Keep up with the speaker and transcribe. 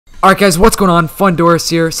Alright guys, what's going on?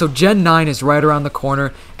 Fundoris here. So Gen 9 is right around the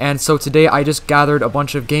corner, and so today I just gathered a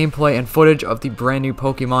bunch of gameplay and footage of the brand new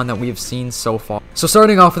Pokemon that we have seen so far. So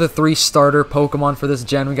starting off with the 3 starter Pokemon for this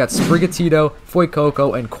gen, we got Sprigatito,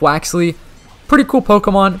 Fuecoco, and Quaxly. Pretty cool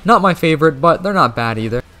Pokemon, not my favorite, but they're not bad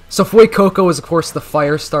either. So Fuecoco is of course the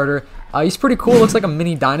fire starter. He's pretty cool, looks like a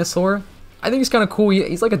mini dinosaur. I think he's kind of cool.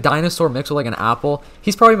 He's like a dinosaur mixed with like an apple.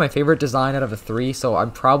 He's probably my favorite design out of the 3, so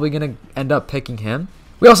I'm probably going to end up picking him.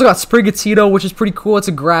 We also got Sprigatito, which is pretty cool. It's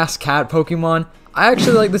a grass cat Pokemon. I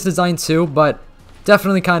actually like this design too, but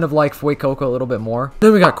definitely kind of like Fuecoco a little bit more.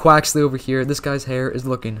 Then we got Quaxly over here. This guy's hair is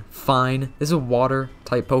looking fine. This is a water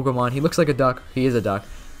type Pokemon. He looks like a duck. He is a duck.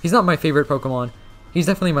 He's not my favorite Pokemon. He's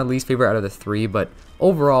definitely my least favorite out of the 3, but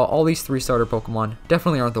overall, all these 3 starter Pokemon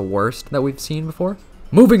definitely aren't the worst that we've seen before.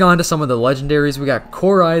 Moving on to some of the legendaries, we got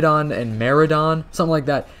Koraidon and Miraidon, something like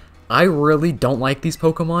that. I really don't like these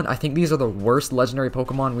Pokemon. I think these are the worst legendary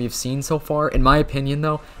Pokemon we've seen so far, in my opinion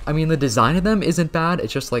though. I mean, the design of them isn't bad,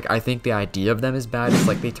 it's just like, I think the idea of them is bad. It's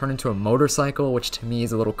like they turn into a motorcycle, which to me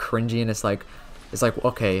is a little cringy, and it's like,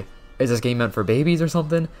 okay, is this game meant for babies or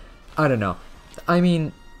something? I don't know. I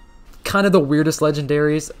mean, kind of the weirdest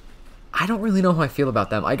legendaries. I don't really know how I feel about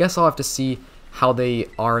them. I guess I'll have to see how they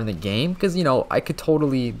are in the game, because, you know, I could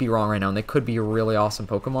totally be wrong right now, and they could be a really awesome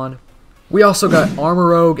Pokemon. We also got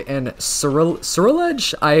Armarouge and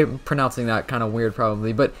Ceruledge. I'm pronouncing that kind of weird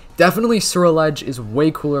probably, but definitely Ceruledge is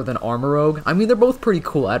way cooler than Armarouge. I mean, they're both pretty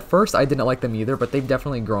cool. At first, I didn't like them either, but they've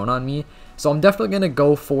definitely grown on me. So I'm definitely going to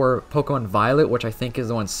go for Pokemon Violet, which I think is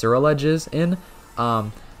the one Ceruledge is in.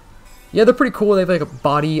 Yeah, they're pretty cool. They have like a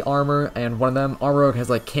body armor, and one of them, Armarouge, has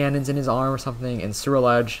like cannons in his arm or something, and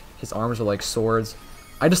Ceruledge, his arms are like swords.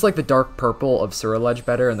 I just like the dark purple of Ceruledge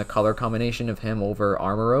better, and the color combination of him over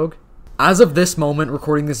Armarouge. As of this moment,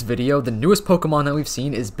 recording this video, the newest Pokemon that we've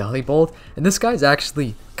seen is Bellibolt, and this guy's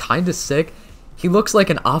actually kind of sick. He looks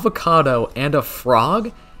like an avocado and a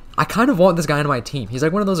frog. I kind of want this guy on my team. He's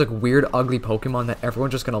like one of those like weird, ugly Pokemon that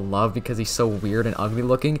everyone's just gonna love because he's so weird and ugly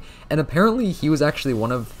looking. And apparently, he was actually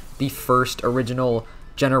one of the first original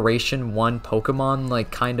Generation 1 Pokemon,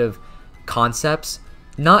 like kind of concepts.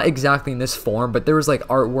 Not exactly in this form, but there was like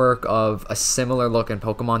artwork of a similar looking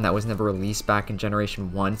Pokemon that was never released back in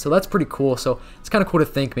Generation 1. So that's pretty cool. So it's kind of cool to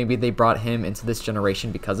think maybe they brought him into this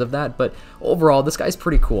generation because of that. But overall, this guy's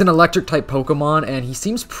pretty cool. He's an electric type Pokemon, and he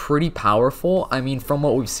seems pretty powerful. I mean, from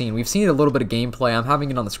what we've seen a little bit of gameplay. I'm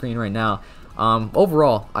having it on the screen right now.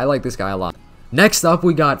 Overall, I like this guy a lot. Next up,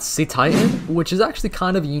 we got Cetitan, which is actually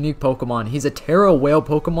kind of a unique Pokemon. He's a Terra whale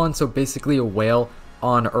Pokemon, so basically a whale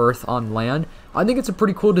on Earth, on land. I think it's a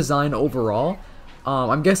pretty cool design overall.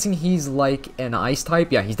 I'm guessing he's like an ice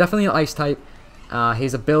type. Yeah, he's definitely an ice type.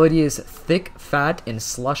 His ability is Thick, Fat, and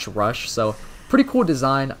Slush Rush, so pretty cool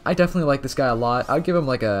design. I definitely like this guy a lot. I'd give him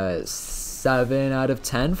like a 7 out of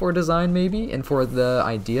 10 for design maybe, and for the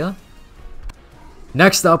idea.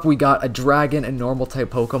 Next up, we got a dragon and normal type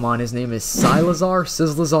Pokemon. His name is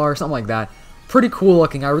Cyclizar, something like that. Pretty cool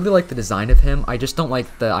looking. I really like the design of him. I just don't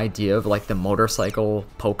like the idea of like the motorcycle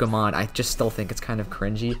Pokemon. I just still think it's kind of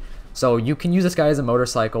cringy. So you can use this guy as a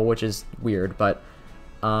motorcycle, which is weird, but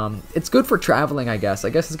it's good for traveling, I guess.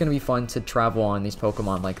 I guess it's going to be fun to travel on these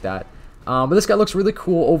Pokemon like that. But this guy looks really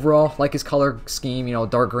cool overall. Like his color scheme, you know,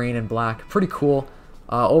 dark green and black. Pretty cool.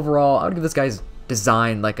 Overall, I would give this guy's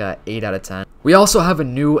design like a 8 out of 10. We also have a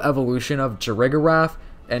new evolution of Farigiraf,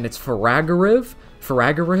 and it's Farigiraf.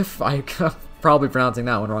 I'm probably pronouncing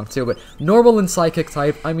that one wrong too, but normal and psychic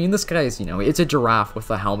type. I mean, this guy's, you know, it's a giraffe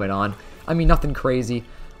with a helmet on. I mean, nothing crazy,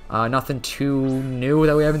 nothing too new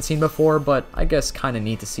that we haven't seen before, but I guess kind of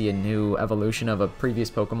neat to see a new evolution of a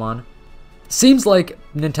previous Pokemon. Seems like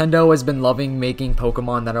Nintendo has been loving making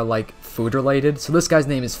Pokemon that are like food related. So this guy's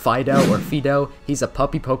name is Fidough. He's a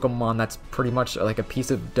puppy Pokemon that's pretty much like a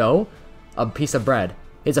piece of dough, a piece of bread.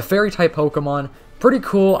 It's a fairy type Pokemon. Pretty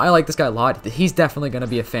cool. I like this guy a lot. He's definitely going to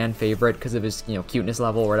be a fan favorite because of his, you know, cuteness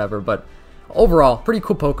level or whatever. But overall, pretty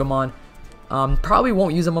cool Pokemon. Probably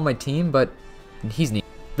won't use him on my team, but he's neat.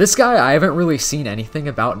 This guy, I haven't really seen anything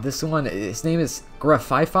about this one. His name is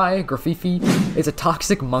Grafaiai. It's a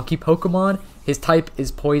toxic monkey Pokemon. His type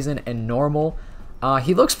is poison and normal.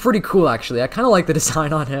 He looks pretty cool, actually. I kind of like the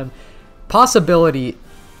design on him. Possibility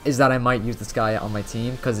is that I might use this guy on my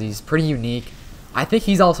team because he's pretty unique. I think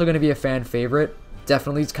he's also going to be a fan favorite.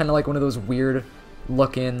 Definitely, it's kind of like one of those weird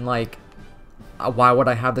looking, like, why would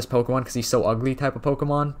I have this Pokemon because he's so ugly type of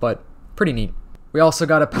Pokemon, but pretty neat. We also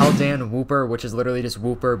got a Paldean Wooper, which is literally just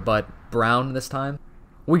Wooper, but brown this time.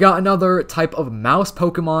 We got another type of mouse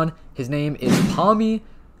Pokemon. His name is Pawmi.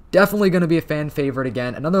 Definitely going to be a fan favorite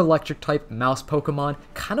again. Another electric type mouse Pokemon.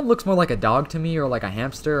 Kind of looks more like a dog to me, or like a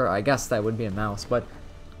hamster. I guess that would be a mouse, but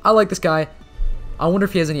I like this guy. I wonder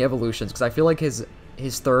if he has any evolutions, because I feel like his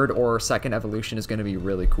third or second evolution is going to be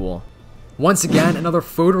really cool. Once again, another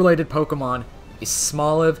food-related Pokemon is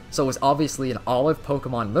Smoliv, so it's obviously an olive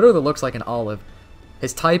Pokemon. Literally looks like an olive.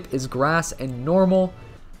 His type is grass and normal.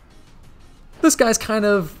 This guy's kind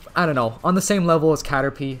of, I don't know, on the same level as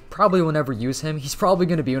Caterpie. Probably will never use him. He's probably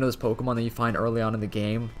going to be one of those Pokemon that you find early on in the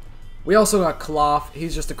game. We also got Klawf.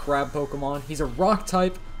 He's just a crab Pokemon. He's a rock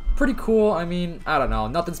type. Pretty cool. I mean, I don't know.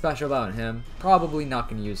 Nothing special about him. Probably not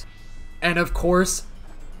going to use. And of course,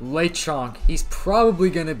 Lechonk. He's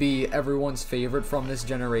probably going to be everyone's favorite from this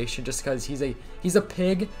generation just because he's a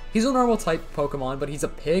pig. He's a normal type Pokemon, but he's a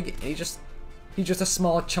pig. And he's just a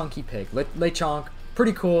small chunky pig. Lechonk.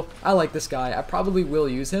 Pretty cool. I like this guy. I probably will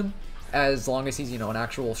use him as long as he's, you know, an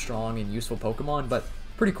actual strong and useful Pokemon, but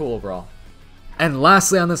pretty cool overall. And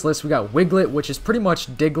lastly on this list, we got Wiglett, which is pretty much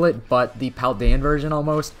Diglett, but the Paldean version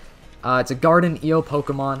almost. It's a garden eel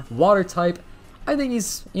Pokemon, water type. I think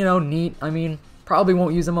he's, you know, neat. I mean, probably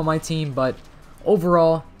won't use him on my team, but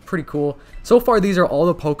overall, pretty cool. So far, these are all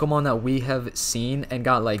the Pokemon that we have seen and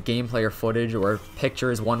got like gameplay or footage or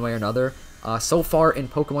pictures one way or another. So far in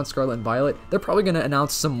Pokemon Scarlet and Violet, they're probably going to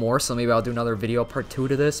announce some more, so maybe I'll do another video part 2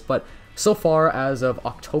 to this, but so far as of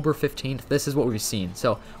October 15th, this is what we've seen.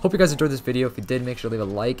 So, hope you guys enjoyed this video. If you did, make sure to leave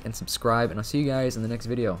a like and subscribe, and I'll see you guys in the next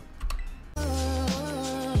video.